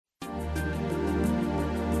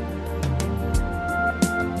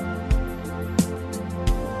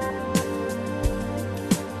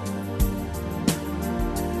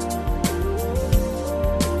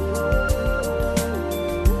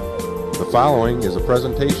following is a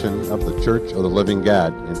presentation of the Church of the Living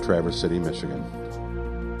God in Traverse City, Michigan.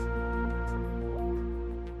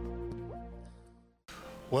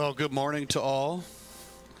 Well, good morning to all,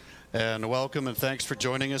 and welcome and thanks for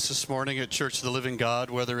joining us this morning at Church of the Living God,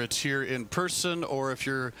 whether it's here in person or if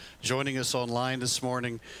you're joining us online this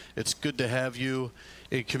morning. It's good to have you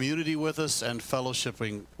in community with us and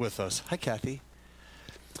fellowshipping with us. Hi, Kathy.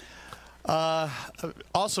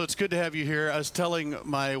 Also, it's good to have you here. I was telling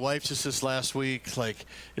my wife just this last week,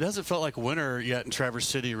 it hasn't felt like winter yet in Traverse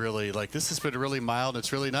City, really. This has been really mild.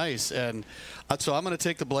 It's really nice. And so I'm going to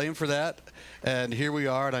take the blame for that. And here we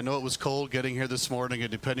are. And I know it was cold getting here this morning.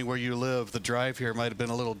 And depending where you live, the drive here might have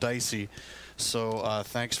been a little dicey. So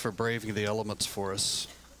thanks for braving the elements for us.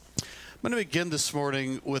 I'm going to begin this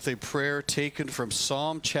morning with a prayer taken from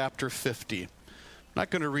Psalm chapter 50. I'm not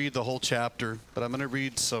going to read the whole chapter, but I'm going to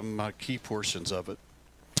read some key portions of it.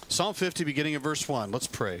 Psalm 50, beginning in verse 1. Let's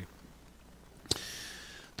pray.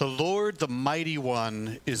 The Lord, the mighty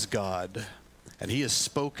one, is God, and he has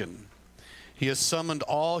spoken. He has summoned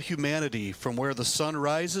all humanity from where the sun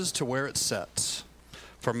rises to where it sets.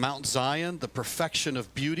 From Mount Zion, the perfection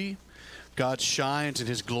of beauty, God shines in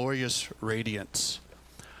his glorious radiance.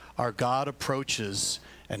 Our God approaches,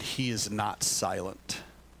 and he is not silent.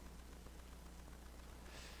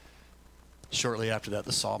 Shortly after that,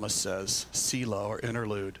 the psalmist says, Selah, or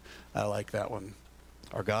interlude. I like that one.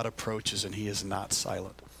 Our God approaches, and he is not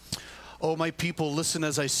silent. O my people, listen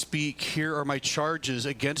as I speak. Here are my charges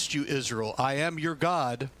against you, Israel. I am your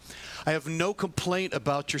God. I have no complaint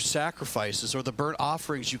about your sacrifices or the burnt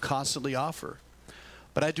offerings you constantly offer.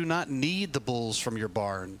 But I do not need the bulls from your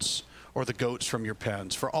barns or the goats from your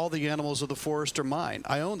pens, for all the animals of the forest are mine.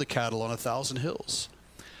 I own the cattle on 1,000 hills.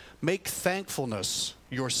 Make thankfulness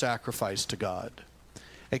your sacrifice to God,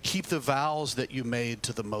 and keep the vows that you made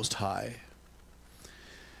to the Most High.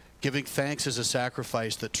 Giving thanks is a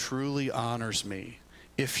sacrifice that truly honors me.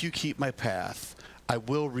 If you keep my path, I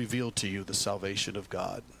will reveal to you the salvation of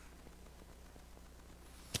God.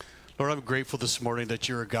 Lord, I'm grateful this morning that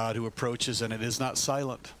you're a God who approaches and it is not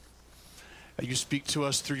silent. You speak to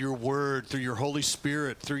us through your word, through your Holy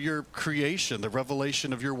Spirit, through your creation, the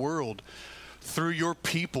revelation of your world, through your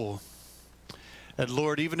people. And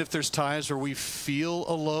Lord, even if there's times where we feel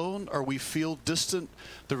alone or we feel distant,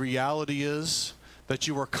 the reality is that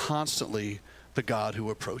you are constantly the God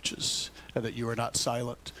who approaches and that you are not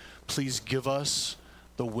silent. Please give us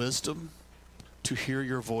the wisdom to hear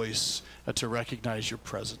your voice and to recognize your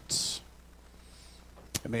presence.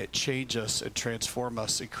 And may it change us and transform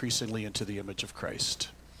us increasingly into the image of Christ.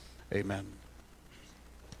 Amen.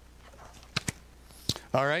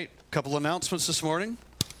 All right, a couple announcements this morning.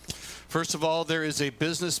 First of all, there is a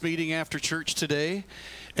business meeting after church today,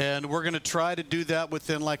 and we're going to try to do that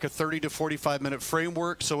within a 30 to 45 minute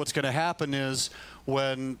framework. So what's going to happen is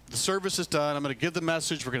when the service is done, I'm going to give the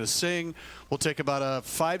message, we're going to sing. We'll take about a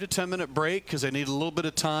 5 to 10 minute break because I need a little bit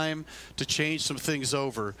of time to change some things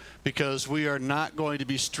over, because we are not going to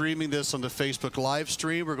be streaming this on the Facebook live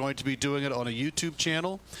stream. We're going to be doing it on a YouTube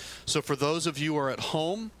channel. So for those of you who are at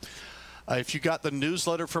home, if you got the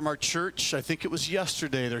newsletter from our church, I think it was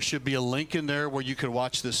yesterday, there should be a link in there where you can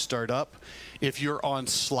watch this start up. If you're on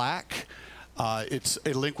Slack, a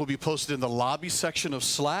link will be posted in the lobby section of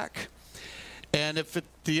Slack. And if at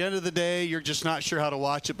the end of the day you're just not sure how to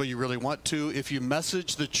watch it, but you really want to, if you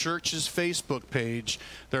message the church's Facebook page,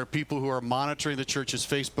 there are people who are monitoring the church's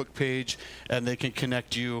Facebook page, and they can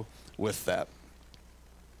connect you with that.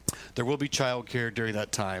 There will be childcare during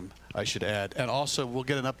that time, I should add. And also, we'll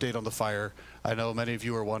get an update on the fire. I know many of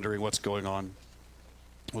you are wondering what's going on.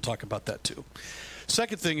 We'll talk about that too.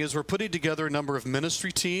 Second thing is we're putting together a number of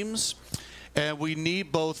ministry teams, and we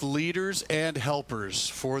need both leaders and helpers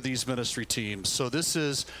for these ministry teams. So this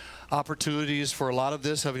is opportunities for a lot of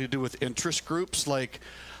this having to do with interest groups.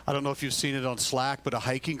 I don't know if you've seen it on Slack, but a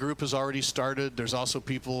hiking group has already started. There's also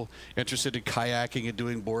people interested in kayaking and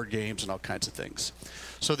doing board games and all kinds of things.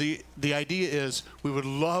 So the idea is we would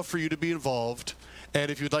love for you to be involved. And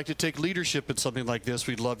if you'd like to take leadership in something like this,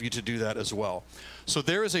 we'd love you to do that as well. So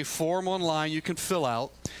there is a form online you can fill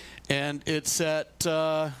out, and it's at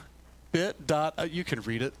you can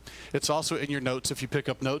read it. It's also in your notes if you pick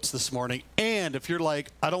up notes this morning. And if you're like,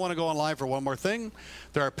 I don't want to go online for one more thing,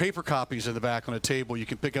 there are paper copies in the back on a table. You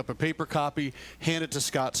can pick up a paper copy, hand it to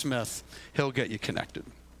Scott Smith. He'll get you connected.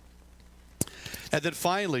 And then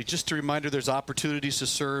finally, just a reminder, there's opportunities to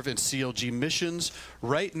serve in CLG missions.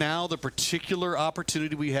 Right now, the particular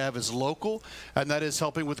opportunity we have is local, and that is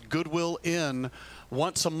helping with Goodwill Inn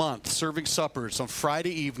once a month, serving suppers on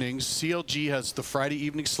Friday evenings. CLG has the Friday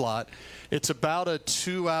evening slot. It's about a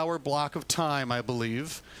 2-hour block of time, I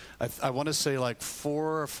believe. I want to say like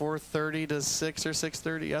 4 or 4:30 to 6 or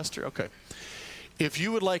 6:30, Esther? Okay. If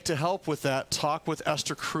you would like to help with that, talk with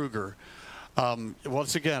Esther Kruger.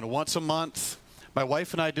 Once again, once a month. My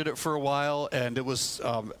wife and I did it for a while, and it was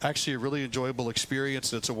actually a really enjoyable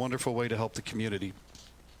experience. It's a wonderful way to help the community.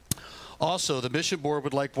 Also, the mission board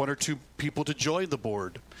would like 1 or 2 people to join the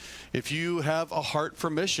board. If you have a heart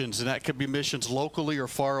for missions, and that could be missions locally or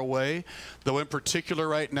far away, though in particular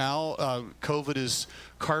right now, COVID is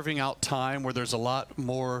carving out time where there's a lot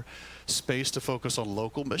more space to focus on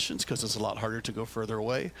local missions because it's a lot harder to go further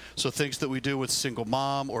away. So things that we do with Single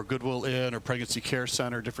Mom or Goodwill Inn or Pregnancy Care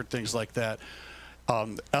Center, different things like that.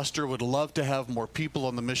 Esther would love to have more people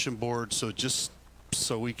on the mission board, so just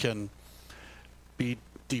so we can be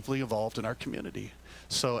deeply involved in our community.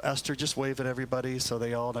 So Esther, just wave at everybody so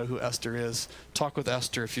they all know who Esther is. Talk with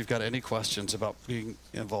Esther if you've got any questions about being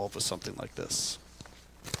involved with something like this.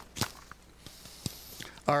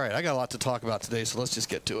 All right, I got a lot to talk about today, so let's just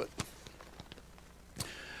get to it.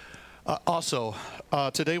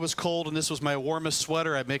 Today was cold, and this was my warmest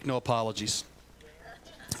sweater. I make no apologies.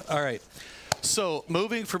 All right, so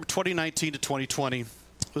moving from 2019 to 2020, it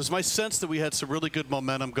was my sense that we had some really good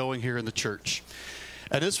momentum going here in the church.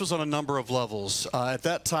 And this was on a number of levels. At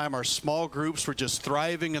that time, our small groups were just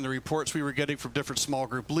thriving, and the reports we were getting from different small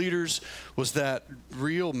group leaders was that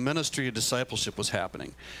real ministry and discipleship was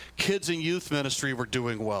happening. Kids and youth ministry were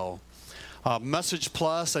doing well. Message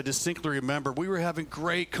Plus, I distinctly remember we were having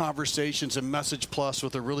great conversations in Message Plus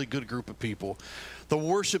with a really good group of people. The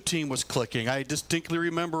worship team was clicking. I distinctly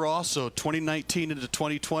remember also 2019 into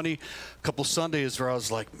 2020, a couple Sundays where I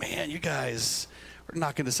was like, man, you guys are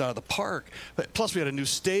knocking this out of the park. But plus, we had a new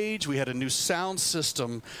stage. We had a new sound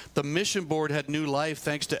system. The mission board had new life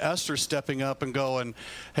thanks to Esther stepping up and going,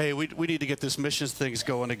 hey, we need to get this missions things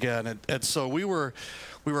going again. And so we were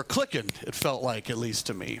clicking, it felt like, at least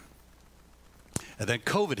to me. And then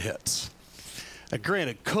COVID hits. And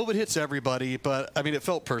granted, COVID hits everybody, but I mean, it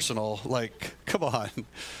felt personal. Like, come on.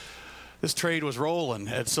 This trade was rolling.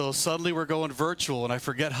 And so suddenly we're going virtual, and I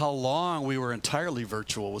forget how long we were entirely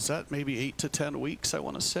virtual. Was that maybe 8 to 10 weeks, I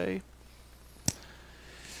want to say?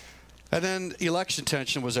 And then election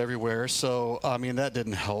tension was everywhere. So, I mean, that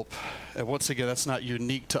didn't help. And once again, that's not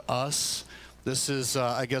unique to us. This is,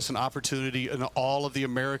 I guess, an opportunity in all of the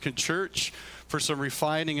American church for some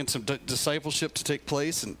refining and some discipleship to take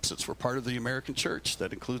place. And since we're part of the American church,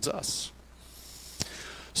 that includes us.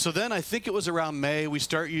 So then I think it was around May, we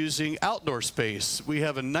start using outdoor space. We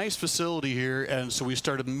have a nice facility here, and so we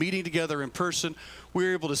started meeting together in person. We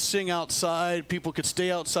were able to sing outside. People could stay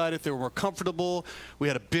outside if they were more comfortable. We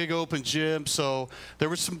had a big open gym, so there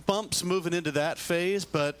were some bumps moving into that phase,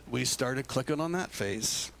 but we started clicking on that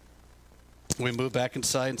phase. We moved back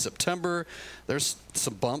inside in September. There's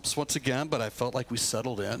some bumps once again, but I felt like we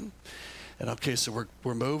settled in. And okay, so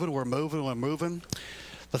we're moving.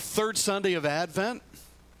 The third Sunday of Advent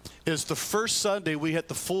is the first Sunday we had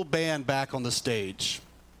the full band back on the stage.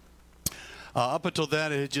 Up until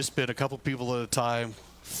then, it had just been a couple people at a time.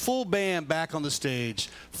 Full band back on the stage,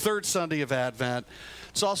 third Sunday of Advent.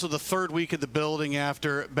 It's also the third week of the building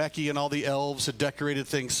after Becky and all the elves had decorated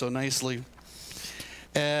things so nicely.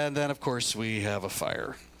 And then, of course, we have a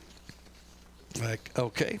fire. Like,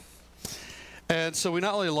 okay. And so we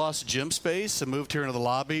not only lost gym space and moved here into the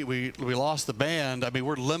lobby, we lost the band. I mean,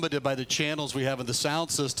 we're limited by the channels we have in the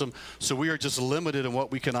sound system, so we are just limited in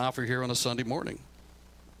what we can offer here on a Sunday morning.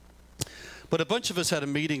 But a bunch of us had a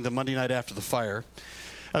meeting the Monday night after the fire.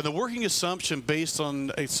 And the working assumption based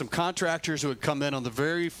on some contractors who had come in on the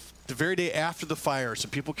very day after the fire, so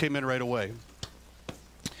people came in right away.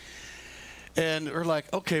 And we're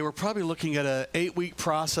like, okay, we're probably looking at an 8-week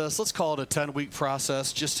process. Let's call it a 10-week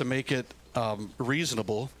process just to make it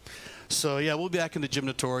reasonable. So, yeah, we'll be back in the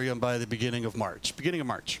gymnatorium by the beginning of March.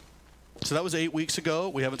 So that was 8 weeks ago.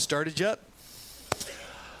 We haven't started yet.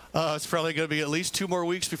 It's probably going to be at least 2 more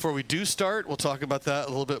weeks before we do start. We'll talk about that a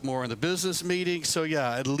little bit more in the business meeting. So,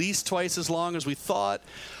 yeah, at least twice as long as we thought.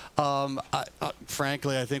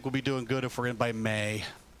 Frankly, I think we'll be doing good if we're in by May,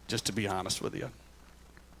 just to be honest with you.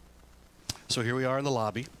 So here we are in the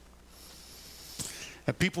lobby.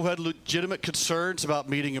 And people had legitimate concerns about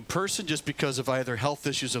meeting in person just because of either health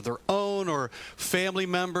issues of their own or family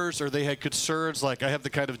members, or they had concerns like, I have the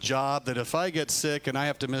kind of job that if I get sick and I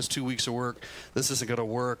have to miss 2 weeks of work, this isn't going to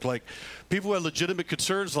work. Like, people had legitimate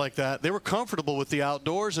concerns like that. They were comfortable with the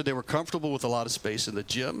outdoors, and they were comfortable with a lot of space in the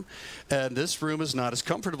gym. And this room is not as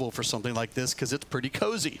comfortable for something like this because it's pretty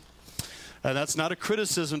cozy. And that's not a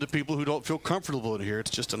criticism to people who don't feel comfortable in here. It's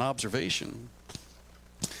just an observation.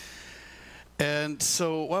 And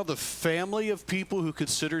so while the family of people who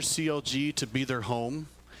consider CLG to be their home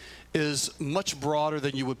is much broader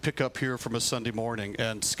than you would pick up here from a Sunday morning,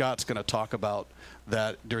 and Scott's going to talk about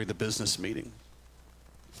that during the business meeting.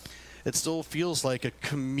 It still feels like a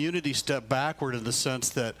community step backward in the sense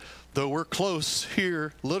that though we're close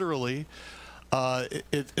here, literally,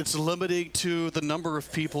 it's limiting to the number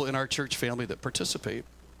of people in our church family that participate.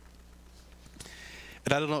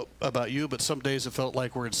 And I don't know about you, but some days it felt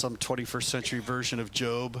like we're in some 21st century version of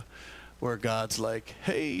Job, where God's like,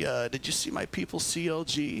 hey, did you see my people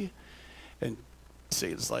CLG? And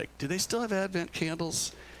Satan's like, do they still have Advent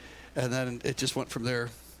candles? And then it just went from there.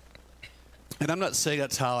 And I'm not saying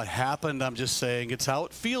that's how it happened. I'm just saying it's how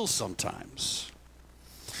it feels sometimes.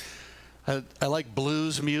 I like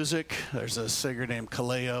blues music. There's a singer named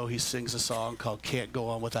Kaleo. He sings a song called Can't Go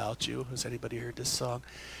On Without You. Has anybody heard this song?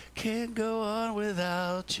 Can't go on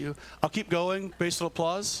without you. I'll keep going based on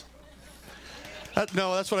applause.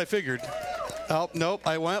 No, that's what I figured. Oh, nope.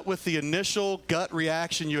 I went with the initial gut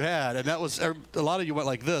reaction you had, and that was a lot of you went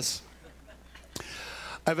like this.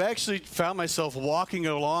 I've actually found myself walking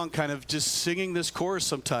along kind of just singing this chorus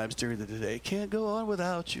sometimes during the day. Can't go on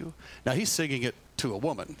without you. Now, he's singing it to a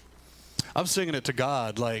woman. I'm singing it to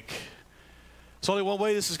God like, it's only one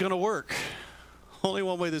way this is going to work. Only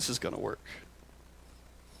one way this is going to work.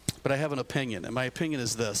 But I have an opinion, and my opinion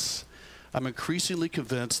is this. I'm increasingly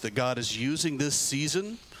convinced that God is using this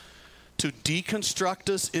season to deconstruct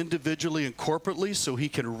us individually and corporately so he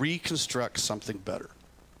can reconstruct something better.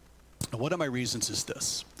 And one of my reasons is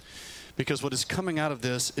this. Because what is coming out of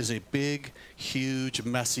this is a big, huge,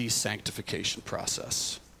 messy sanctification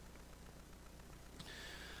process.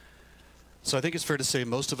 So I think it's fair to say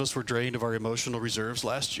most of us were drained of our emotional reserves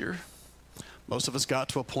last year. Most of us got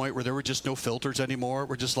to a point where there were just no filters anymore.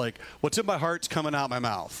 We're just like, what's in my heart's coming out my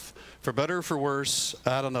mouth. For better or for worse,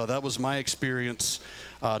 I don't know. That was my experience,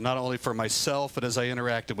 not only for myself, but as I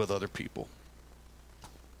interacted with other people.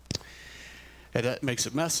 And that makes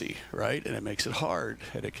it messy, right? And it makes it hard.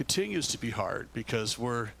 And it continues to be hard because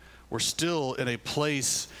we're still in a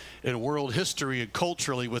place in world history and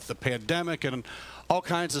culturally with the pandemic and all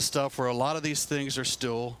kinds of stuff where a lot of these things are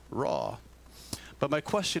still raw. But my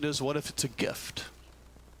question is, what if it's a gift?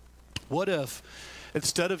 What if,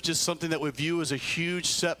 instead of just something that we view as a huge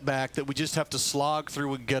setback that we just have to slog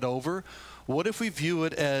through and get over, what if we view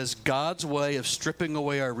it as God's way of stripping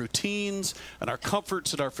away our routines and our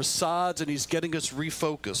comforts and our facades, and he's getting us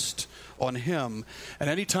refocused on him? And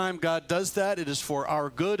anytime God does that, it is for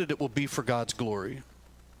our good and it will be for God's glory.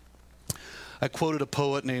 I quoted a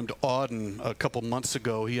poet named Auden a couple months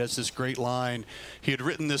ago. He has this great line. He had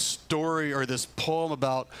written this story or this poem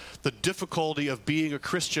about the difficulty of being a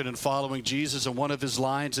Christian and following Jesus, and one of his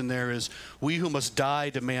lines in there is, "We who must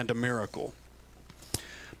die demand a miracle."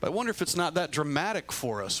 But I wonder if it's not that dramatic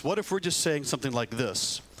for us. What if we're just saying something like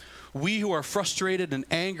this? We who are frustrated and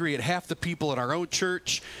angry at half the people in our own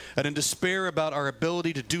church and in despair about our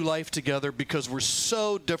ability to do life together because we're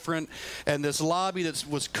so different, and this lobby that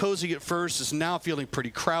was cozy at first is now feeling pretty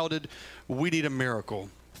crowded. We need a miracle.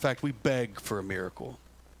 In fact, we beg for a miracle.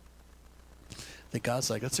 I think God's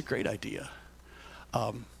like, that's a great idea.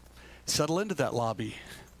 Settle into that lobby.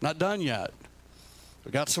 Not done yet.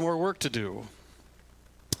 We got some more work to do.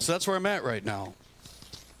 So that's where I'm at right now.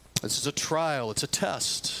 This is a trial. It's a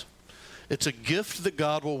test. It's a gift that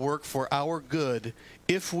God will work for our good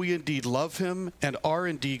if we indeed love him and are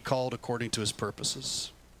indeed called according to his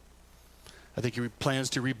purposes. I think he plans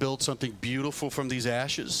to rebuild something beautiful from these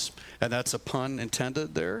ashes, and that's a pun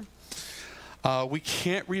intended there. We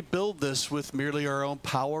can't rebuild this with merely our own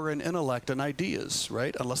power and intellect and ideas,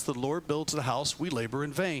 right? Unless the Lord builds the house, we labor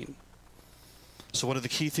in vain. So one of the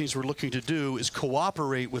key things we're looking to do is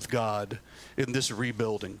cooperate with God in this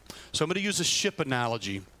rebuilding. So I'm going to use a ship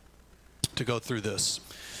analogy to go through this.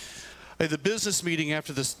 At the business meeting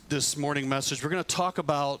after this morning message, we're going to talk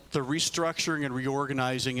about the restructuring and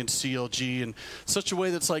reorganizing in CLG in such a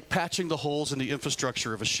way that's like patching the holes in the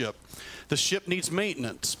infrastructure of a ship. The ship needs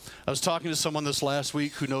maintenance. I was talking to someone this last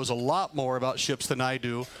week who knows a lot more about ships than I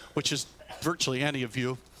do, which is virtually any of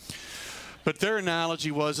you. But their analogy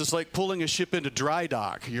was, it's like pulling a ship into dry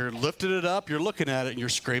dock. You're lifting it up, you're looking at it, and you're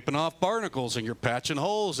scraping off barnacles, and you're patching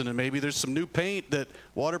holes, and then maybe there's some new paint, that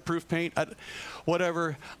waterproof paint,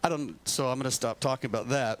 whatever. So I'm going to stop talking about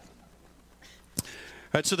that. All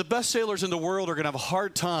right, so the best sailors in the world are going to have a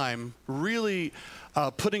hard time really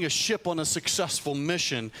putting a ship on a successful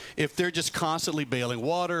mission if they're just constantly bailing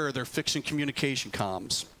water or they're fixing communication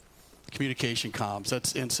comms. Communication comms,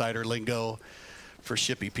 that's insider lingo for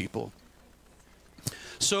shippy people.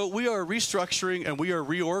 So we are restructuring and we are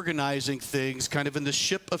reorganizing things kind of in the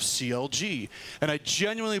ship of CLG. And I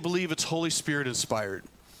genuinely believe it's Holy Spirit inspired.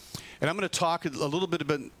 And I'm going to talk a little bit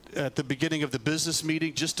about, at the beginning of the business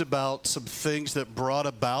meeting, just about some things that brought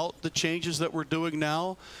about the changes that we're doing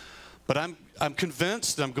now. But I'm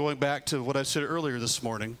convinced, I'm going back to what I said earlier this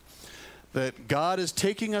morning, that God is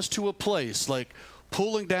taking us to a place, like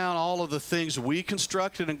pulling down all of the things we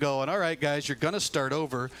constructed and going, all right, guys, you're going to start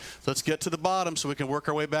over. Let's get to the bottom so we can work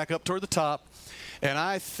our way back up toward the top. And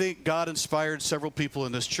I think God inspired several people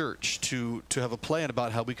in this church to have a plan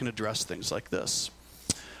about how we can address things like this.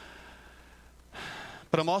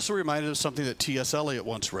 But I'm also reminded of something that T.S. Eliot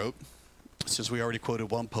once wrote. Since we already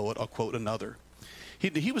quoted one poet, I'll quote another.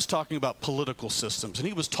 He was talking about political systems, and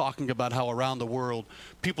he was talking about how around the world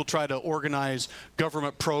people try to organize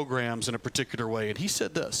government programs in a particular way. And he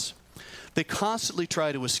said this: they constantly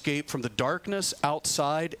try to escape from the darkness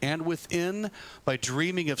outside and within by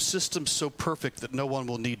dreaming of systems so perfect that no one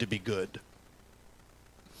will need to be good.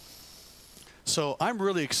 So I'm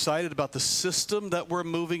really excited about the system that we're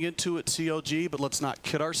moving into at CLG, but let's not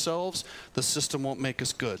kid ourselves. The system won't make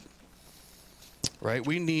us good, right?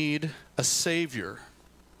 We need a savior,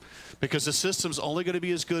 because the system's only going to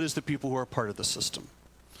be as good as the people who are part of the system.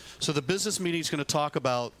 So the business meeting is going to talk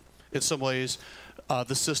about, in some ways,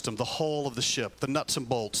 the system, the whole of the ship, the nuts and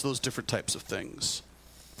bolts, those different types of things.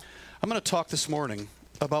 I'm going to talk this morning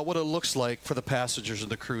about what it looks like for the passengers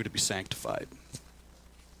and the crew to be sanctified.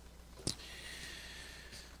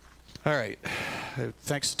 All right.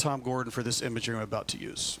 Thanks to Tom Gordon for this imagery I'm about to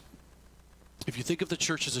use. If you think of the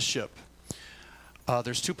church as a ship,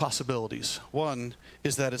 there's two possibilities. One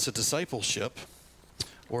is that it's a discipleship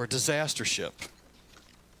or a disaster ship.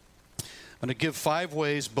 I'm going to give 5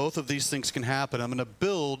 ways both of these things can happen. I'm going to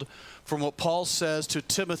build from what Paul says to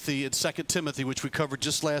Timothy in 2 Timothy, which we covered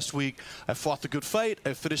just last week. I fought the good fight.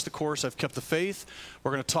 I've finished the course. I've kept the faith. We're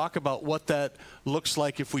going to talk about what that looks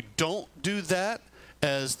like if we don't do that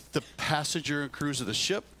as the passenger and crews of the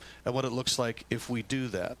ship, and what it looks like if we do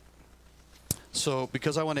that. So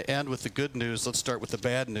because I want to end with the good news, let's start with the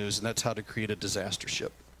bad news, and that's how to create a disaster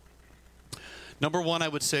ship. Number 1, I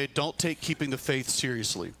would say, don't take keeping the faith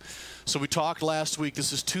seriously. So we talked last week,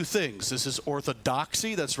 this is 2 things. This is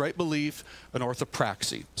orthodoxy, that's right belief, and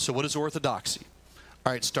orthopraxy. So what is orthodoxy?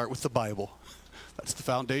 All right, start with the Bible. That's the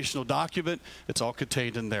foundational document. It's all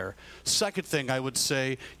contained in there. Second thing, I would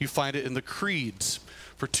say, you find it in the creeds.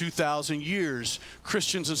 For 2,000 years,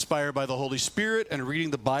 Christians inspired by the Holy Spirit and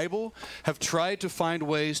reading the Bible have tried to find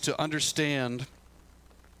ways to understand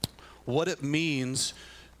what it means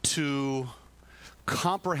to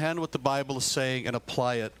comprehend what the Bible is saying and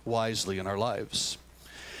apply it wisely in our lives.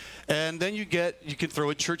 And then you can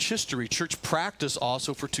throw in church history, church practice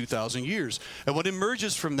also for 2,000 years. And what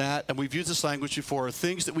emerges from that, and we've used this language before, are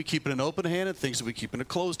things that we keep in an open hand and things that we keep in a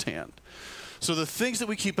closed hand. So the things that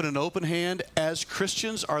we keep in an open hand as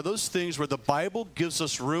Christians are those things where the Bible gives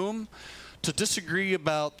us room to disagree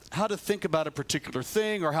about how to think about a particular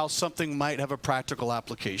thing or how something might have a practical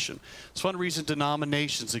application. It's one reason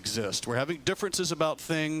denominations exist. We're having differences about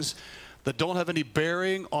things that don't have any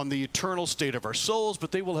bearing on the eternal state of our souls,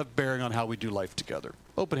 but they will have bearing on how we do life together.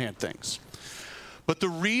 Open hand things. But the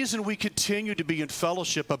reason we continue to be in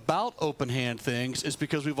fellowship about open hand things is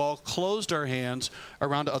because we've all closed our hands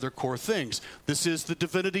around other core things. This is the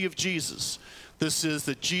divinity of Jesus. This is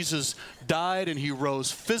that Jesus died and he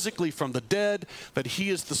rose physically from the dead, that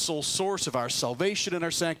he is the sole source of our salvation and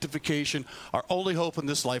our sanctification, our only hope in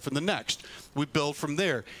this life and the next. We build from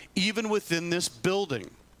there. Even within this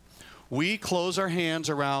building, we close our hands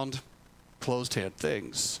around closed hand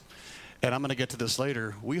things. And I'm going to get to this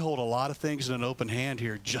later. We hold a lot of things in an open hand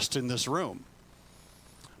here just in this room.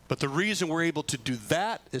 But the reason we're able to do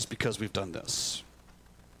that is because we've done this.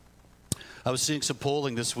 I was seeing some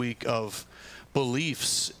polling this week of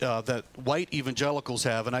beliefs that white evangelicals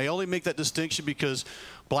have. And I only make that distinction because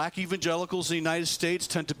black evangelicals in the United States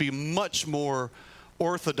tend to be much more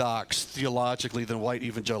orthodox theologically than white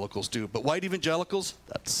evangelicals do. But white evangelicals,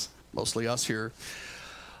 that's mostly us here,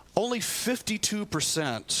 only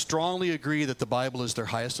 52% strongly agree that the Bible is their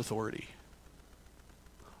highest authority.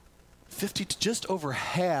 Just over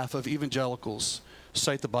half of evangelicals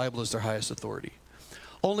cite the Bible as their highest authority.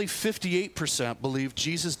 Only 58% believe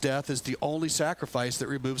Jesus' death is the only sacrifice that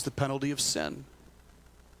removes the penalty of sin.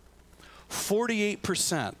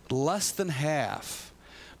 48%, less than half,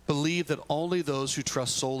 believe that only those who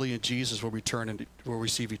trust solely in Jesus will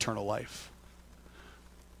receive eternal life.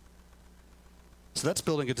 So that's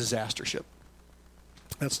building a disaster ship.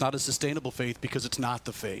 That's not a sustainable faith because it's not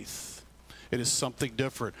the faith. It is something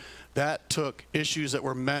different. That took issues that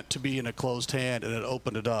were meant to be in a closed hand and it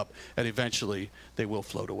opened it up, and eventually they will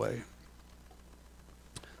float away.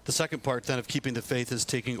 The second part then of keeping the faith is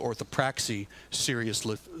taking orthopraxy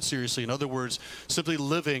seriously. In other words, simply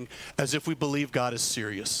living as if we believe God is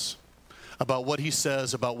serious about what he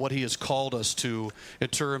says, about what he has called us to in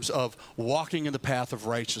terms of walking in the path of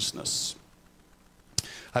righteousness.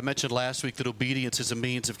 I mentioned last week that obedience is a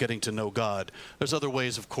means of getting to know God. There's other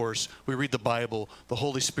ways, of course. We read the Bible, the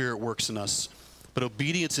Holy Spirit works in us. But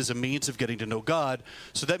obedience is a means of getting to know God.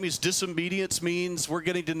 So that means disobedience means we're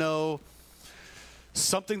getting to know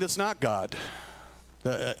something that's not God.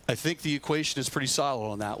 I think the equation is pretty solid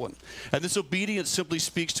on that one. And this obedience simply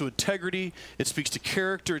speaks to integrity. It speaks to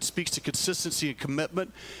character. It speaks to consistency and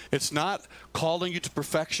commitment. It's not calling you to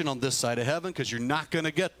perfection on this side of heaven, because you're not going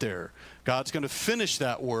to get there. God's going to finish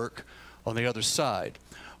that work on the other side.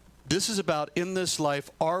 This is about, in this life,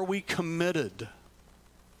 are we committed?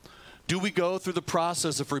 Do we go through the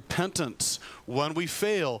process of repentance when we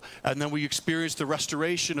fail, and then we experience the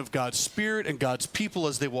restoration of God's Spirit and God's people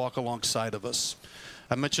as they walk alongside of us?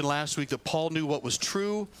 I mentioned last week that Paul knew what was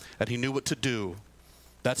true, and he knew what to do.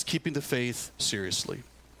 That's keeping the faith seriously.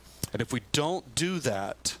 And if we don't do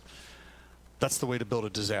that, that's the way to build a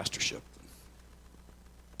disaster ship.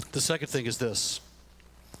 The second thing is this.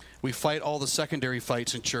 We fight all the secondary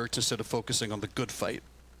fights in church instead of focusing on the good fight.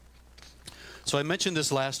 So I mentioned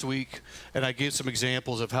this last week, and I gave some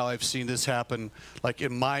examples of how I've seen this happen, like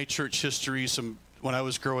in my church history, when I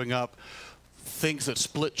was growing up, things that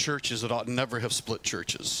split churches that ought never have split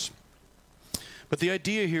churches. But the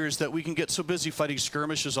idea here is that we can get so busy fighting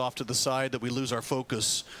skirmishes off to the side that we lose our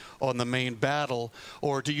focus on the main battle,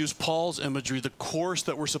 or to use Paul's imagery, the course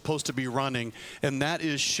that we're supposed to be running, and that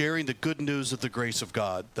is sharing the good news of the grace of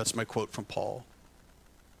God. That's my quote from Paul.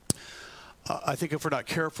 I think if we're not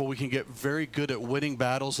careful, we can get very good at winning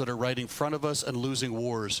battles that are right in front of us and losing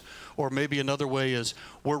wars. Or maybe another way is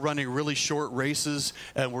we're running really short races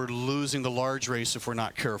and we're losing the large race if we're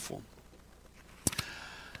not careful.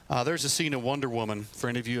 There's a scene in Wonder Woman, for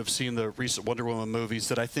any of you who have seen the recent Wonder Woman movies,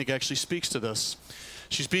 that I think actually speaks to this.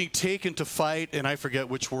 She's being taken to fight, and I forget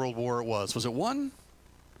which World War it was. Was it one?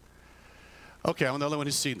 Okay, I'm the only one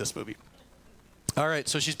who's seen this movie. All right,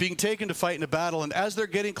 so she's being taken to fight in a battle, and as they're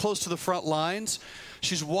getting close to the front lines,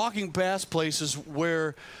 she's walking past places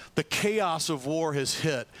where the chaos of war has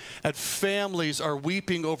hit, and families are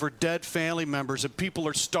weeping over dead family members, and people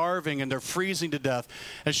are starving, and they're freezing to death,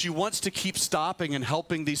 and she wants to keep stopping and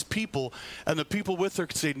helping these people, and the people with her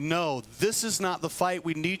say, no, this is not the fight.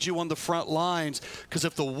 We need you on the front lines, because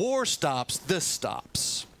if the war stops, this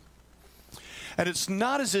stops. And it's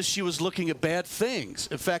not as if she was looking at bad things.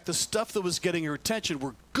 In fact, the stuff that was getting her attention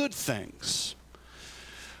were good things.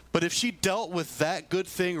 But if she dealt with that good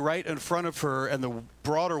thing right in front of her and the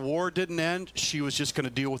broader war didn't end, she was just going to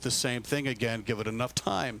deal with the same thing again, give it enough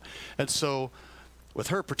time. And so with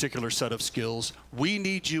her particular set of skills, we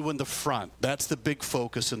need you in the front. That's the big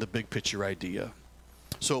focus and the big picture idea.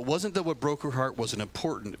 So it wasn't that what broke her heart wasn't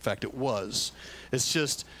important. In fact, it was. It's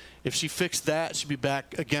just, if she fixed that, she'd be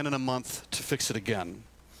back again in a month to fix it again.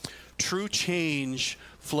 True change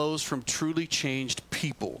flows from truly changed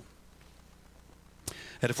people.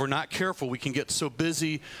 And if we're not careful, we can get so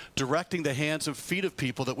busy directing the hands and feet of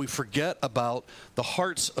people that we forget about the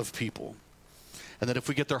hearts of people. And that if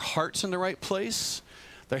we get their hearts in the right place,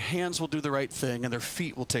 their hands will do the right thing, and their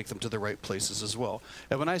feet will take them to the right places as well.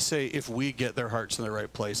 And when I say if we get their hearts in the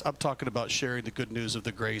right place, I'm talking about sharing the good news of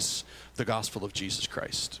the grace, the gospel of Jesus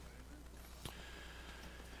Christ.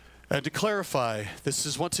 And to clarify, this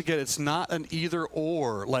is, once again, it's not an either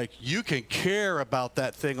or. Like, you can care about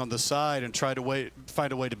that thing on the side and try to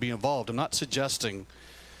find a way to be involved. I'm not suggesting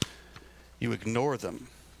you ignore them.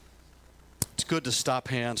 It's good to stop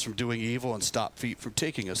hands from doing evil and stop feet from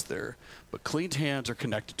taking us there. But clean hands are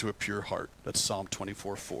connected to a pure heart. That's Psalm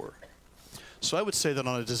 24:4. So I would say that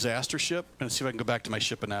on a disaster ship, and see if I can go back to my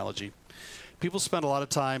ship analogy, people spend a lot of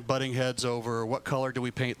time butting heads over what color do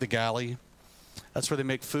we paint the galley. That's where they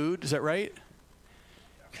make food. Is that right?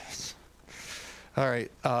 Yes. All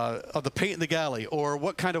right. The paint in the galley, or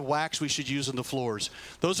what kind of wax we should use on the floors.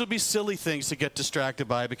 Those would be silly things to get distracted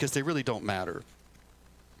by because they really don't matter.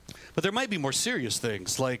 But there might be more serious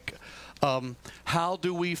things, like how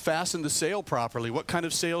do we fasten the sail properly? What kind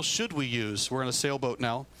of sail should we use? We're on a sailboat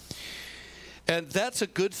now. And that's a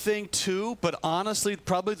good thing too, but honestly,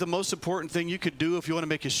 probably the most important thing you could do if you want to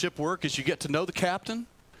make a ship work is you get to know the captain,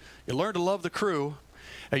 you learn to love the crew,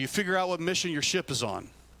 and you figure out what mission your ship is on.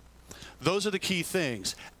 Those are the key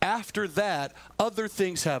things. After that, other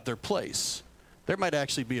things have their place. There might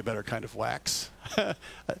actually be a better kind of wax. There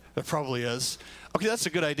probably is. Okay, that's a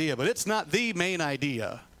good idea, but it's not the main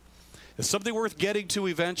idea. It's something worth getting to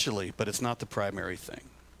eventually, but it's not the primary thing.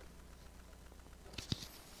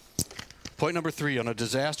 Point number 3, on a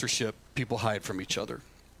disaster ship, people hide from each other.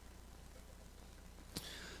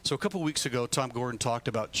 So a couple weeks ago, Tom Gordon talked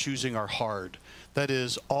about choosing our hard. That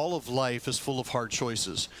is, all of life is full of hard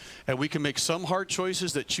choices. And we can make some hard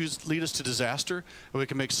choices that lead us to disaster, and we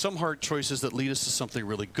can make some hard choices that lead us to something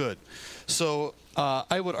really good. So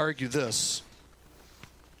I would argue this.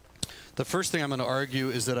 The first thing I'm going to argue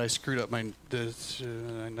is that I screwed up my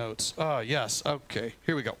notes. Yes. Okay.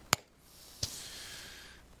 Here we go.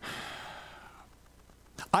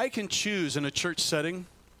 I can choose in a church setting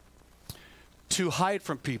to hide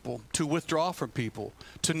from people, to withdraw from people,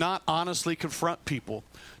 to not honestly confront people,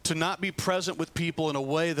 to not be present with people in a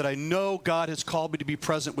way that I know God has called me to be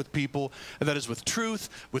present with people, and that is with truth,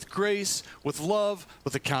 with grace, with love,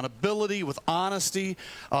 with accountability, with honesty.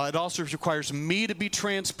 It also requires me to be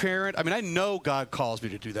transparent. I mean, I know God calls me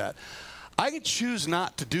to do that. I can choose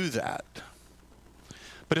not to do that.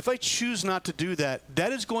 But if I choose not to do that,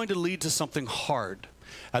 that is going to lead to something hard.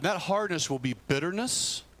 And that hardness will be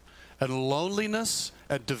bitterness and loneliness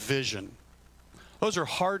and division. Those are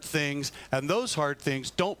hard things, and those hard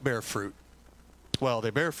things don't bear fruit. Well, they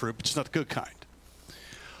bear fruit, but it's not the good kind.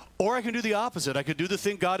 Or I can do the opposite. I could do the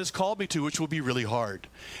thing God has called me to, which will be really hard.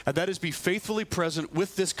 And that is be faithfully present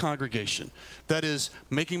with this congregation. That is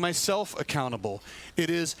making myself accountable.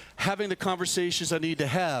 It is having the conversations I need to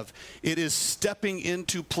have. It is stepping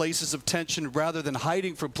into places of tension rather than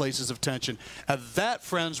hiding from places of tension. And that,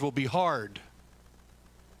 friends, will be hard.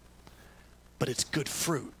 But it's good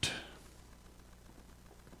fruit.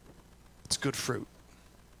 It's good fruit.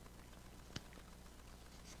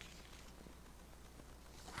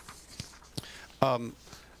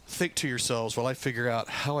 Think to yourselves while I figure out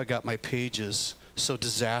how I got my pages so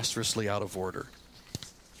disastrously out of order.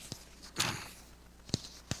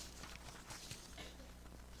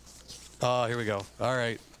 Here we go. All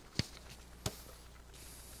right.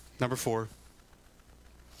 Number 4.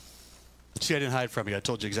 See, I didn't hide from you. I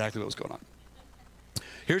told you exactly what was going on.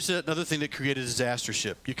 Here's another thing that created a disaster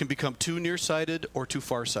ship. You can become too nearsighted or too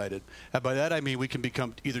farsighted. And by that I mean we can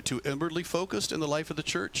become either too inwardly focused in the life of the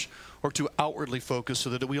church or too outwardly focused so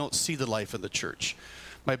that we don't see the life of the church.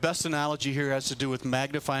 My best analogy here has to do with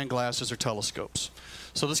magnifying glasses or telescopes.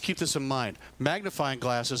 So let's keep this in mind. Magnifying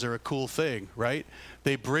glasses are a cool thing, right?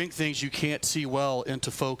 They bring things you can't see well into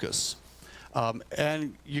focus.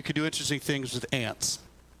 And you can do interesting things with ants.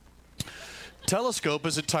 Telescope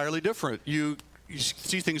is entirely different. You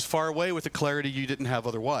see things far away with a clarity you didn't have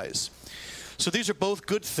otherwise. So these are both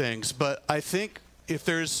good things, but I think if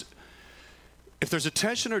there's a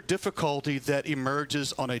tension or difficulty that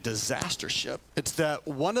emerges on a disaster ship, it's that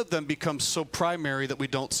one of them becomes so primary that we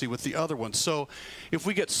don't see with the other one. So if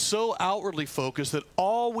we get so outwardly focused that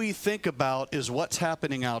all we think about is what's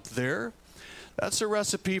happening out there, that's a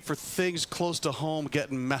recipe for things close to home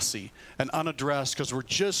getting messy and unaddressed because we're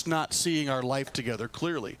just not seeing our life together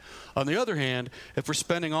clearly. On the other hand, if we're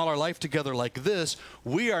spending all our life together like this,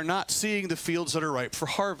 we are not seeing the fields that are ripe for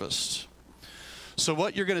harvest. So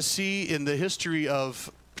what you're going to see in the history of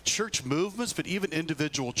church movements, but even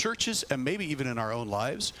individual churches, and maybe even in our own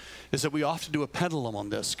lives, is that we often do a pendulum on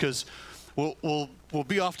this because we'll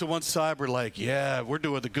be off to one side. We're like, yeah, we're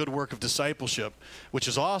doing the good work of discipleship, which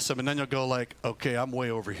is awesome. And then you'll go like, okay, I'm way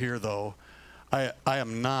over here, though. I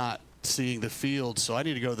am not seeing the fields, so I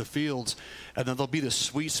need to go to the fields. And then there'll be this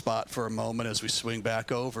sweet spot for a moment as we swing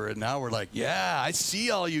back over. And now we're like, yeah, I see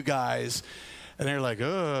all you guys. And they're like,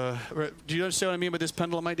 do you understand what I mean by this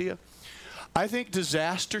pendulum idea? I think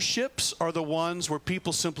disaster ships are the ones where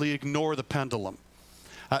people simply ignore the pendulum.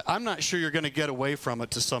 I'm not sure you're going to get away from it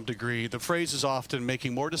to some degree. The phrase is often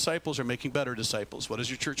making more disciples or making better disciples. What does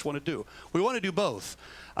your church want to do? We want to do both.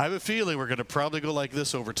 I have a feeling we're going to probably go like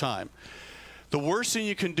this over time. The worst thing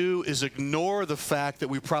you can do is ignore the fact that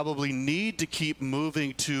we probably need to keep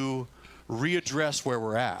moving to readdress where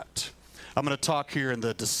we're at. I'm going to talk here in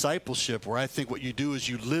the discipleship where I think what you do is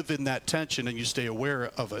you live in that tension and you stay aware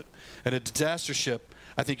of it. And a disaster ship,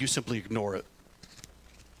 I think you simply ignore it.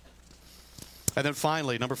 And then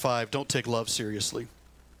finally, number 5, don't take love seriously.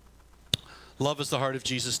 Love is the heart of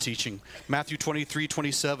Jesus' teaching. Matthew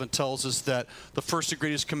 23:27 tells us that the first and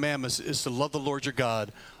greatest commandment is to love the Lord your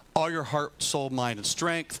God, all your heart, soul, mind, and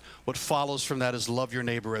strength. What follows from that is love your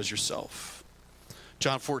neighbor as yourself.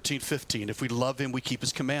 John 14:15, if we love him, we keep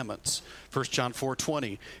his commandments. 1 John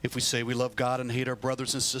 4:20, if we say we love God and hate our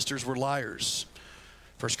brothers and sisters, we're liars.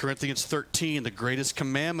 1 Corinthians 13, the greatest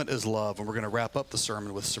commandment is love, and we're going to wrap up the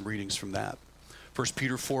sermon with some readings from that. 1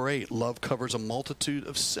 Peter 4:8, love covers a multitude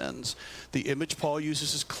of sins. The image Paul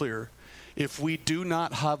uses is clear. if we do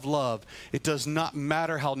not have love, it does not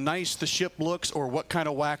matter how nice the ship looks or what kind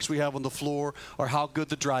of wax we have on the floor or how good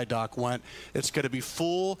the dry dock went. It's going to be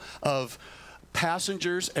full of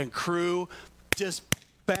passengers and crew just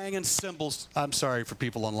banging cymbals. I'm sorry for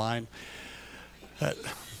people online.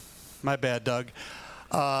 My bad, Doug.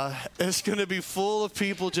 It's going to be full of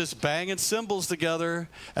people just banging cymbals together,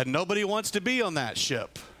 and nobody wants to be on that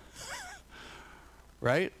ship.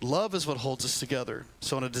 Right? Love is what holds us together.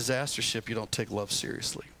 So on a disaster ship, you don't take love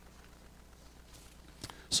seriously.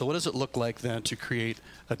 So what does it look like then to create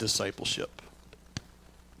a discipleship?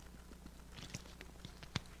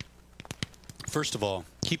 First of all,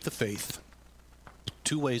 keep the faith.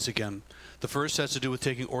 2 ways again. The first has to do with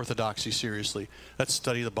taking orthodoxy seriously. That's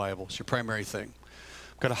study the Bible. It's your primary thing.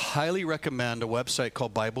 I'm going to highly recommend a website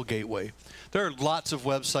called Bible Gateway. There are lots of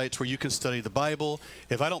websites where you can study the Bible.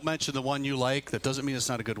 If I don't mention the one you like, that doesn't mean it's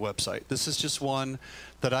not a good website. This is just one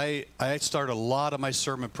that I start a lot of my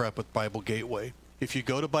sermon prep with Bible Gateway. If you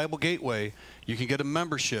go to Bible Gateway, you can get a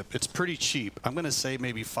membership. It's pretty cheap. I'm going to say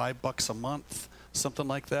maybe $5 a month, something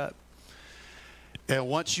like that. And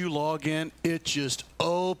once you log in, it just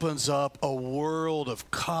opens up a world of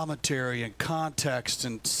commentary and context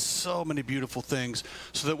and so many beautiful things,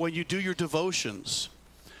 so that when you do your devotions,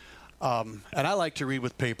 and I like to read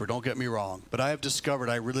with paper, don't get me wrong, but I have discovered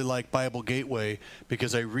I really like Bible Gateway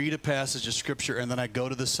because I read a passage of Scripture and then I go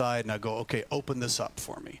to the side and I go, okay, open this up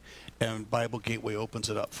for me. And Bible Gateway opens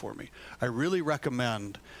it up for me. I really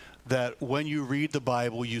recommend that when you read the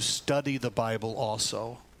Bible, you study the Bible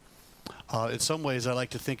also. In some ways, I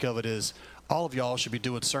like to think of it as all of y'all should be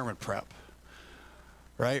doing sermon prep,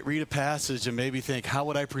 right? Read a passage and maybe think, how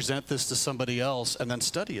would I present this to somebody else, and then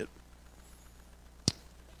study it.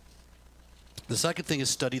 The second thing is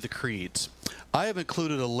study the creeds. I have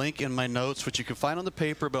included a link in my notes, which you can find on the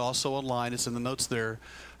paper, but also online. It's in the notes there.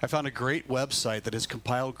 I found a great website that has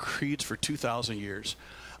compiled creeds for 2,000 years.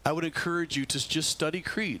 I would encourage you to just study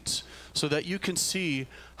creeds so that you can see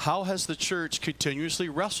how has the church continuously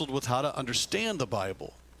wrestled with how to understand the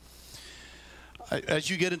Bible. As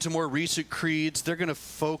you get into more recent creeds, they're going to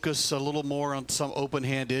focus a little more on some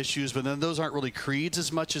open-hand issues, but then those aren't really creeds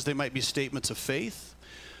as much as they might be statements of faith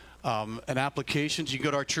and applications. You can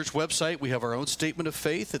go to our church website. We have our own statement of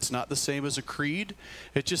faith. It's not the same as a creed.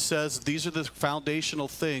 It just says these are the foundational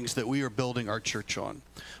things that we are building our church on.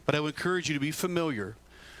 But I would encourage you to be familiar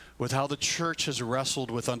with how the church has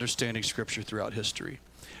wrestled with understanding Scripture throughout history.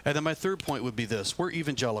 And then my third point would be this. We're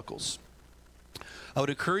evangelicals. I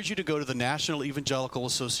would encourage you to go to the National Evangelical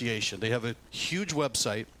Association. They have a huge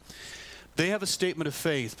website. They have a statement of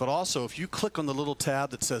faith, but also if you click on the little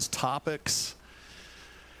tab that says topics,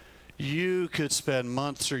 you could spend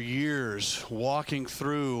months or years walking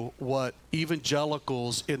through what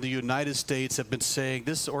evangelicals in the United States have been saying.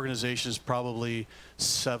 This organization is probably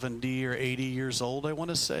 70 or 80 years old, I want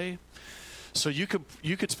to say. So you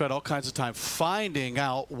could spend all kinds of time finding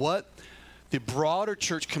out what the broader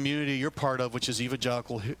church community you're part of, which is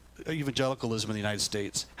evangelicalism in the United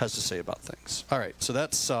States, has to say about things. All right, so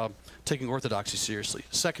that's taking orthodoxy seriously.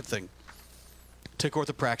 Second thing, take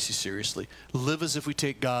orthopraxy seriously. Live as if we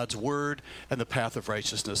take God's word and the path of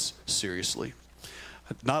righteousness seriously.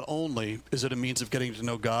 Not only is it a means of getting to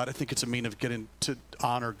know God, I think it's a means of getting to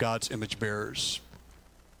honor God's image bearers.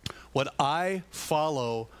 When I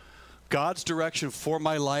follow God's direction for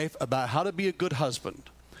my life about how to be a good husband,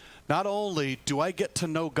 not only do I get to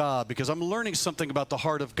know God, because I'm learning something about the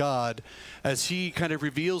heart of God as He kind of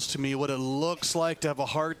reveals to me what it looks like to have a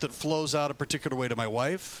heart that flows out a particular way to my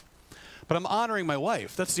wife, but I'm honoring my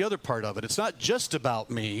wife. That's the other part of it. It's not just about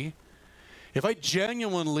me. If I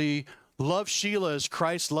genuinely love Sheila as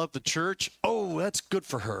Christ loved the church, oh, that's good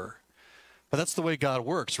for her. But that's the way God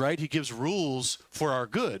works, right? He gives rules for our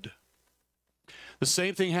good. The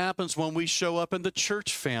same thing happens when we show up in the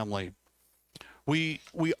church family. We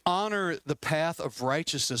honor the path of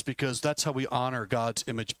righteousness because that's how we honor God's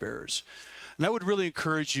image bearers. And I would really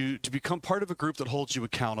encourage you to become part of a group that holds you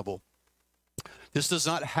accountable. This does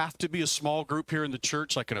not have to be a small group here in the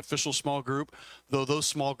church, like an official small group, though those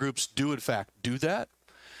small groups do, in fact, do that.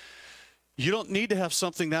 You don't need to have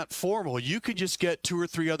something that formal. You could just get 2 or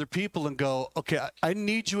 3 other people and go, okay, I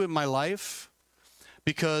need you in my life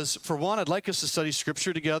because, for one, I'd like us to study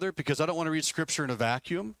Scripture together because I don't want to read Scripture in a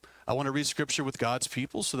vacuum. I want to read Scripture with God's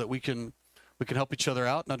people so that we can help each other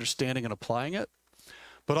out in understanding and applying it.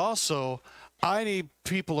 But also, I need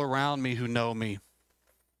people around me who know me.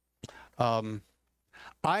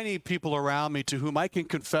 I need people around me to whom I can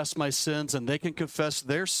confess my sins and they can confess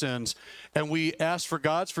their sins. And we ask for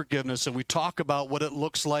God's forgiveness and we talk about what it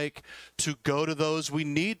looks like to go to those we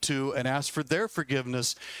need to and ask for their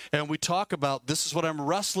forgiveness. And we talk about this is what I'm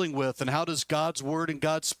wrestling with and how does God's word and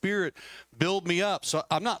God's spirit build me up. So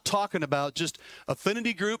I'm not talking about just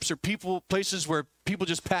affinity groups or places where people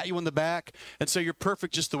just pat you on the back and say you're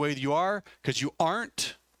perfect just the way you are, because you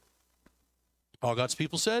aren't. All God's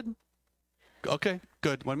people said? Okay,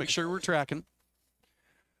 good. Want to make sure we're tracking.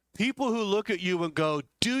 People who look at you and go,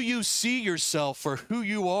 do you see yourself for who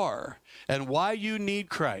you are and why you need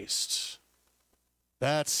Christ?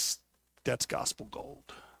 That's gospel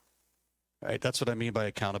gold. Right? That's what I mean by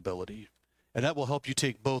accountability. And that will help you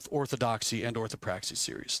take both orthodoxy and orthopraxy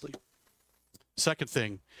seriously. Second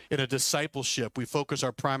thing, in a discipleship, we focus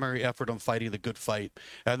our primary effort on fighting the good fight.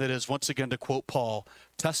 And that is, once again, to quote Paul,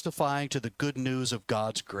 testifying to the good news of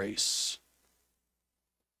God's grace.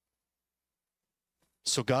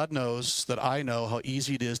 So God knows that I know how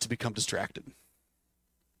easy it is to become distracted.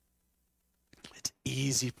 It's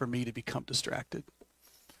easy for me to become distracted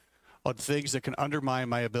on things that can undermine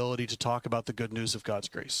my ability to talk about the good news of God's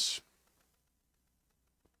grace.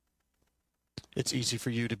 It's easy for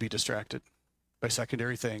you to be distracted by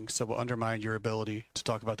secondary things that will undermine your ability to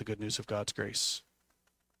talk about the good news of God's grace.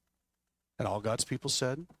 And all God's people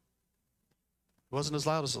said, it wasn't as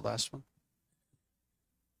loud as the last one.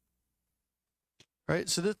 Right?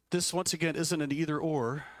 So this once again, isn't an either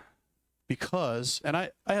or, because, and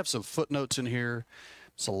I have some footnotes in here.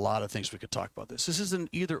 There's a lot of things we could talk about this. This isn't an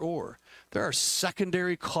either or. There are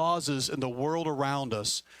secondary causes in the world around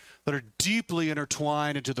us that are deeply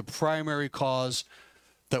intertwined into the primary cause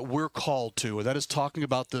that we're called to, and that is talking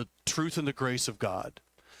about the truth and the grace of God.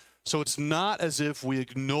 So it's not as if we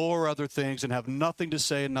ignore other things and have nothing to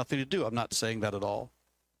say and nothing to do. I'm not saying that at all.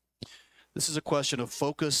 This is a question of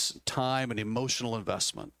focus, time, and emotional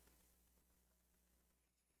investment.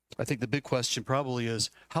 I think the big question probably is,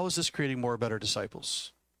 how is this creating more or better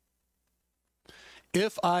disciples?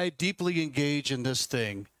 If I deeply engage in this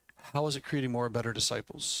thing, how is it creating more or better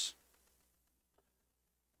disciples?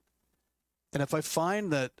 And if I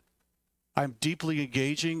find that I'm deeply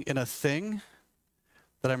engaging in a thing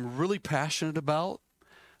that I'm really passionate about,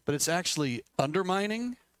 but it's actually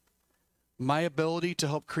undermining my ability to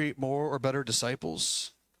help create more or better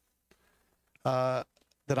disciples, then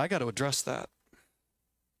I got to address that.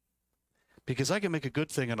 Because I can make a good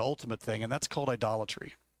thing an ultimate thing, and that's called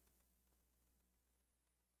idolatry.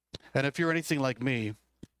 And if you're anything like me,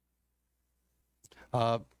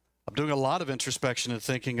 I'm doing a lot of introspection and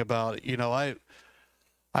thinking about,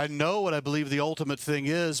 I know what I believe the ultimate thing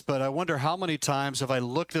is, but I wonder how many times have I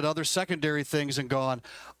looked at other secondary things and gone,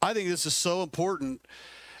 I think this is so important.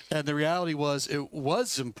 And the reality was it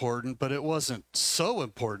was important, but it wasn't so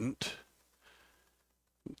important.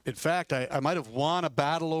 In fact, I might have won a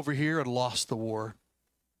battle over here and lost the war.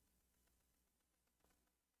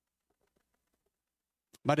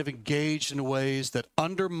 Might have engaged in ways that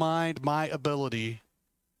undermined my ability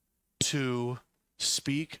to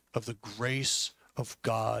speak of the grace of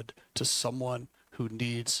God to someone who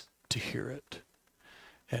needs to hear it.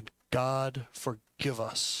 And God forgive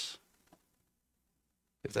us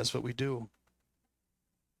if that's what we do.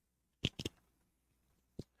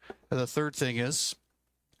 And the third thing is,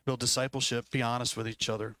 build discipleship, be honest with each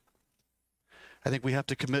other. I think we have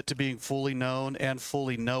to commit to being fully known and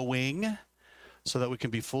fully knowing so that we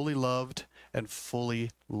can be fully loved and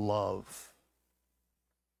fully love.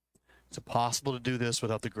 It's impossible to do this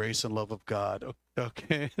without the grace and love of God.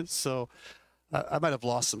 Okay, so I might have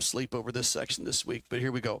lost some sleep over this section this week, but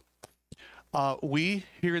here we go. We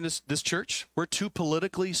here in this church, we're too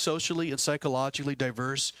politically, socially, and psychologically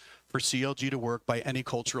diverse for CLG to work by any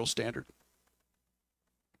cultural standard.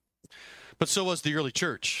 But so was the early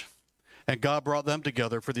church. And God brought them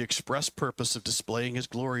together for the express purpose of displaying his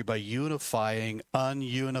glory by unifying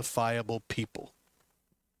ununifiable people.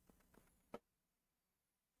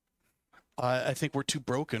 I think we're too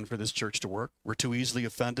broken for this church to work. We're too easily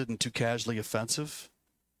offended and too casually offensive.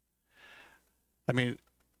 I mean,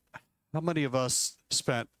 how many of us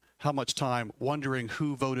spent how much time wondering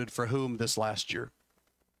who voted for whom this last year?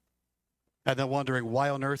 And then wondering why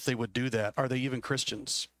on earth they would do that. Are they even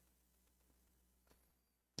Christians?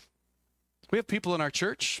 We have people in our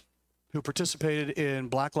church who participated in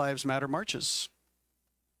Black Lives Matter marches.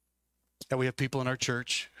 And we have people in our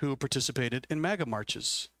church who participated in MAGA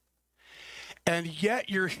marches. And yet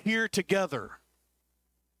you're here together.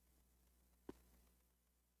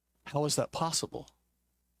 How is that possible?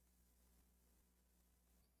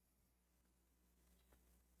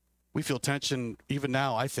 We feel tension even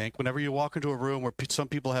now, I think, whenever you walk into a room where some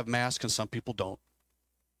people have masks and some people don't.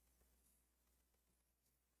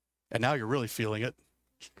 And now you're really feeling it.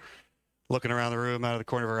 Looking around the room out of the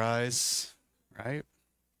corner of our eyes, right?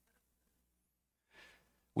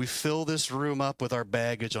 We fill this room up with our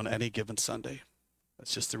baggage on any given Sunday.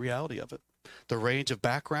 That's just the reality of it. The range of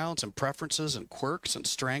backgrounds and preferences and quirks and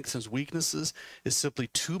strengths and weaknesses is simply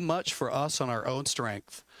too much for us on our own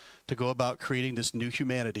strength to go about creating this new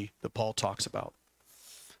humanity that Paul talks about.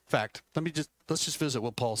 In fact, let's just visit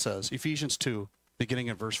what Paul says. Ephesians 2, beginning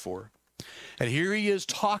in verse 4. And here he is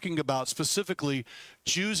talking about specifically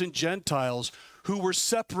Jews and Gentiles who were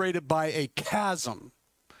separated by a chasm.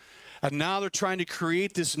 And now they're trying to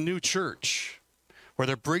create this new church where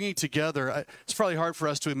they're bringing together. It's probably hard for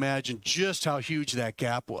us to imagine just how huge that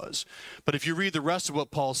gap was. But if you read the rest of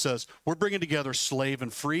what Paul says, we're bringing together slave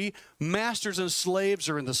and free. Masters and slaves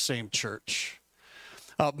are in the same church.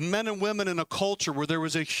 Men and women in a culture where there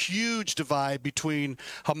was a huge divide between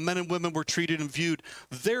how men and women were treated and viewed,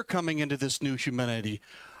 they're coming into this new humanity.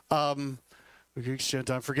 I'm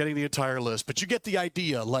forgetting the entire list, but you get the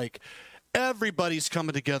idea. Like, everybody's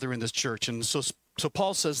coming together in this church. And so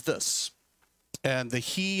Paul says this, and the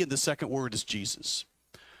he in the second word is Jesus.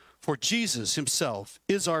 For Jesus himself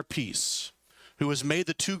is our peace, who has made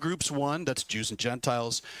the two groups one, that's Jews and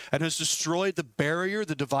Gentiles, and has destroyed the barrier,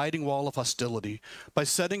 the dividing wall of hostility, by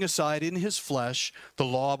setting aside in his flesh the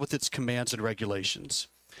law with its commands and regulations.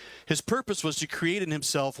 His purpose was to create in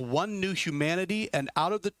himself one new humanity, and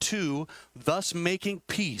out of the two, thus making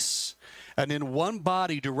peace, and in one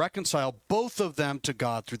body to reconcile both of them to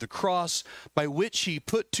God through the cross, by which he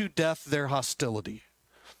put to death their hostility.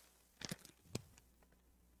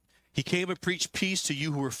 He came and preached peace to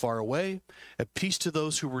you who were far away, and peace to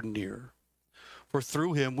those who were near. For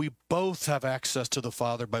through him we both have access to the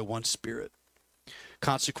Father by one Spirit.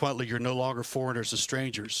 Consequently, you're no longer foreigners and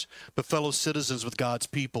strangers, but fellow citizens with God's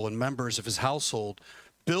people and members of his household,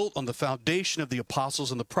 built on the foundation of the apostles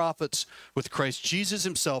and the prophets, with Christ Jesus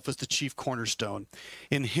himself as the chief cornerstone.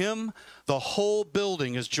 In him, the whole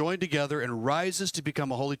building is joined together and rises to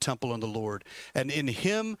become a holy temple in the Lord. And in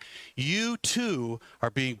him, you too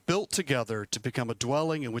are being built together to become a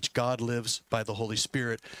dwelling in which God lives by the Holy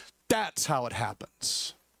Spirit. That's how it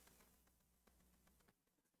happens.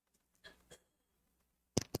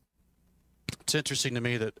 It's interesting to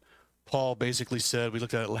me that Paul basically said, we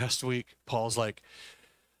looked at it last week, Paul's like,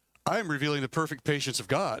 I'm revealing the perfect patience of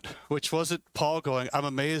God, which wasn't Paul going, I'm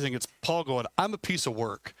amazing. It's Paul going, I'm a piece of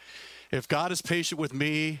work. If God is patient with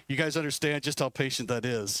me, you guys understand just how patient that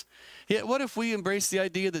is. Yet what if we embrace the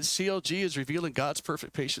idea that CLG is revealing God's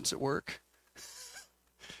perfect patience at work?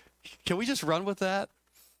 Can we just run with that?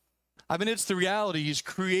 I mean, it's the reality. He's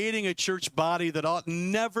creating a church body that ought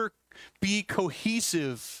never be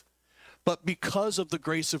cohesive. But because of the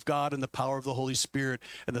grace of God and the power of the Holy Spirit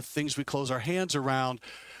and the things we close our hands around,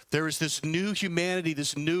 there is this new humanity,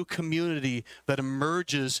 this new community that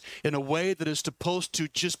emerges in a way that is supposed to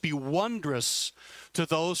just be wondrous to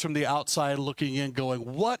those from the outside looking in, going,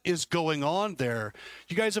 what is going on there?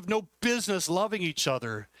 You guys have no business loving each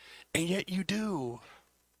other, and yet you do.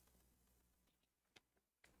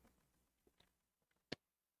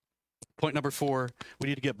 Point number 4, we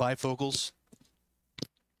need to get bifocals,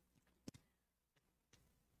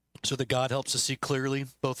 so that God helps us see clearly,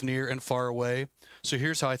 both near and far away. So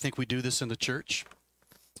here's how I think we do this in the church.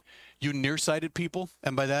 You nearsighted people,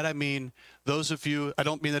 and by that I mean those of you, I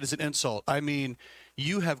don't mean that as an insult. I mean,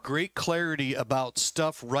 you have great clarity about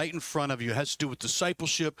stuff right in front of you. It has to do with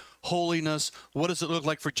discipleship, holiness, what does it look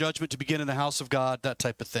like for judgment to begin in the house of God, that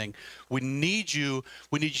type of thing. We need you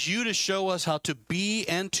to show us how to be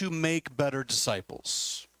and to make better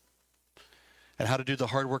disciples, and how to do the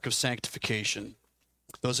hard work of sanctification.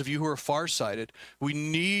 Those of you who are farsighted, we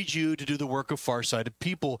need you to do the work of farsighted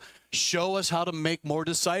people. Show us how to make more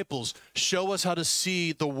disciples. Show us how to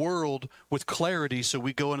see the world with clarity so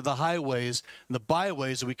we go into the highways and the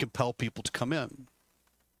byways and we compel people to come in.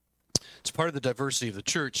 It's part of the diversity of the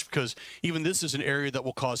church, because even this is an area that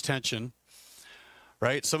will cause tension,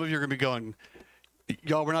 right? Some of you are going to be going,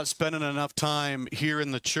 y'all, we're not spending enough time here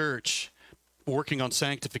in the church working on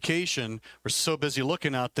sanctification. We're so busy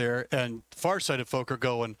looking out there, and farsighted folk are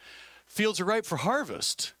going, fields are ripe for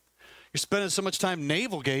harvest. You're spending so much time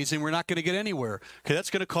navel gazing, we're not going to get anywhere. Okay,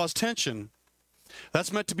 that's going to cause tension.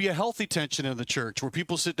 That's meant to be a healthy tension in the church, where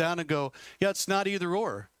people sit down and go, yeah, it's not either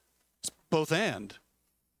or. It's both and.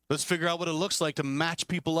 Let's figure out what it looks like to match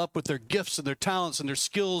people up with their gifts and their talents and their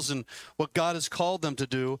skills and what God has called them to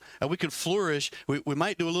do. And we can flourish. We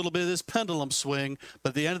might do a little bit of this pendulum swing, but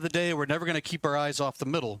at the end of the day, we're never going to keep our eyes off the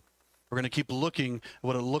middle. We're going to keep looking at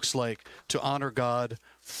what it looks like to honor God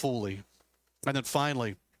fully. And then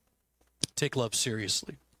finally, take love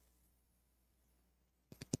seriously.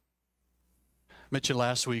 I mentioned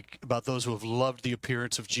last week about those who have loved the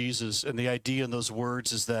appearance of Jesus, and the idea in those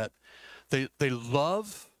words is that they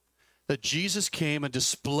love that Jesus came and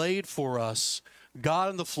displayed for us God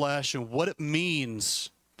in the flesh and what it means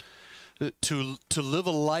to live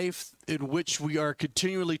a life in which we are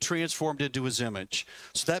continually transformed into his image.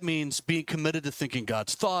 So that means being committed to thinking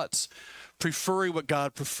God's thoughts, preferring what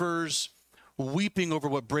God prefers, weeping over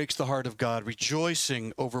what breaks the heart of God,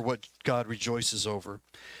 rejoicing over what God rejoices over.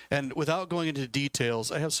 And without going into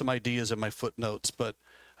details, I have some ideas in my footnotes, but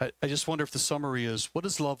I just wonder if the summary is, what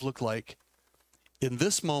does love look like in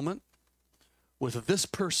this moment, with this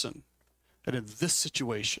person, and in this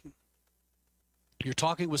situation? You're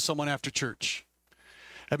talking with someone after church,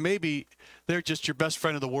 and maybe they're just your best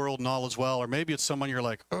friend in the world and all is well, or maybe it's someone you're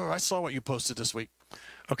like, oh, I saw what you posted this week.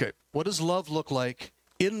 Okay, what does love look like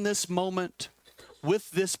in this moment,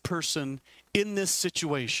 with this person, in this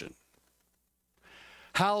situation?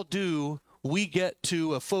 How do we get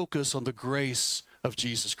to a focus on the grace of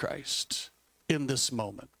Jesus Christ in this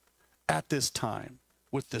moment, at this time,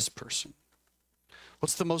 with this person?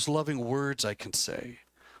 What's the most loving words I can say?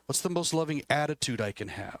 What's the most loving attitude I can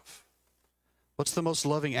have? What's the most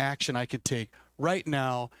loving action I can take right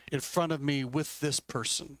now in front of me with this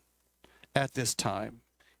person at this time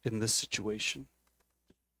in this situation?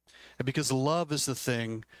 And because love is the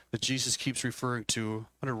thing that Jesus keeps referring to,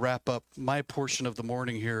 I'm going to wrap up my portion of the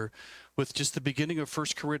morning here with just the beginning of 1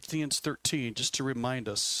 Corinthians 13, just to remind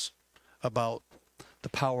us about the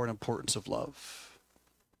power and importance of love.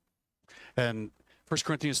 And 1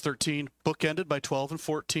 Corinthians 13, bookended by 12 and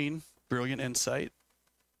 14, brilliant insight.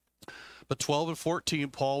 But 12 and 14,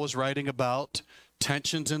 Paul was writing about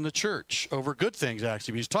tensions in the church over good things,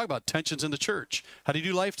 actually. He's talking about tensions in the church. How do you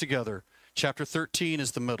do life together? Chapter 13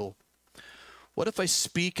 is the middle. What if I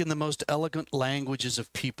speak in the most elegant languages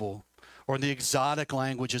of people, or in the exotic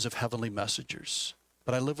languages of heavenly messengers,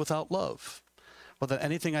 but I live without love? Well, then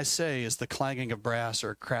anything I say is the clanging of brass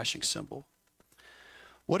or a crashing cymbal.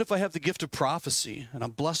 What if I have the gift of prophecy, and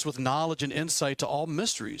I'm blessed with knowledge and insight to all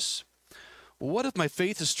mysteries? What if my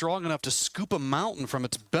faith is strong enough to scoop a mountain from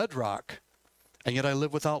its bedrock, and yet I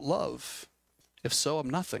live without love? If so, I'm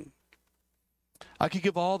nothing. I could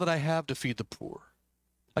give all that I have to feed the poor.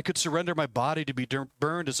 I could surrender my body to be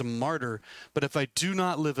burned as a martyr, but if I do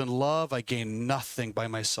not live in love, I gain nothing by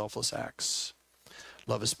my selfless acts.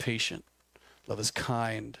 Love is patient. Love is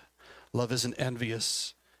kind. Love isn't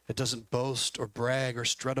envious. It doesn't boast or brag or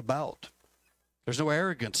strut about. There's no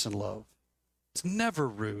arrogance in love. It's never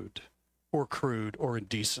rude or crude or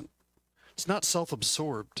indecent. It's not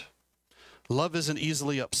self-absorbed. Love isn't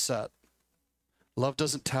easily upset. Love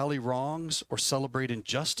doesn't tally wrongs or celebrate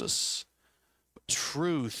injustice. But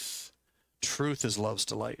truth is love's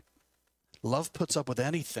delight. Love puts up with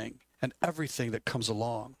anything and everything that comes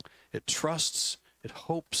along. It trusts, it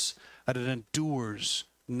hopes, and it endures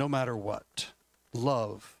no matter what.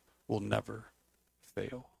 Love will never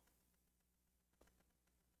fail.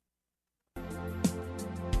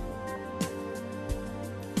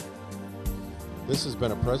 This has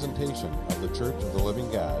been a presentation of the Church of the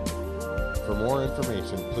Living God. For more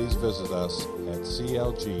information, please visit us at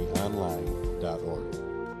clgonline.org.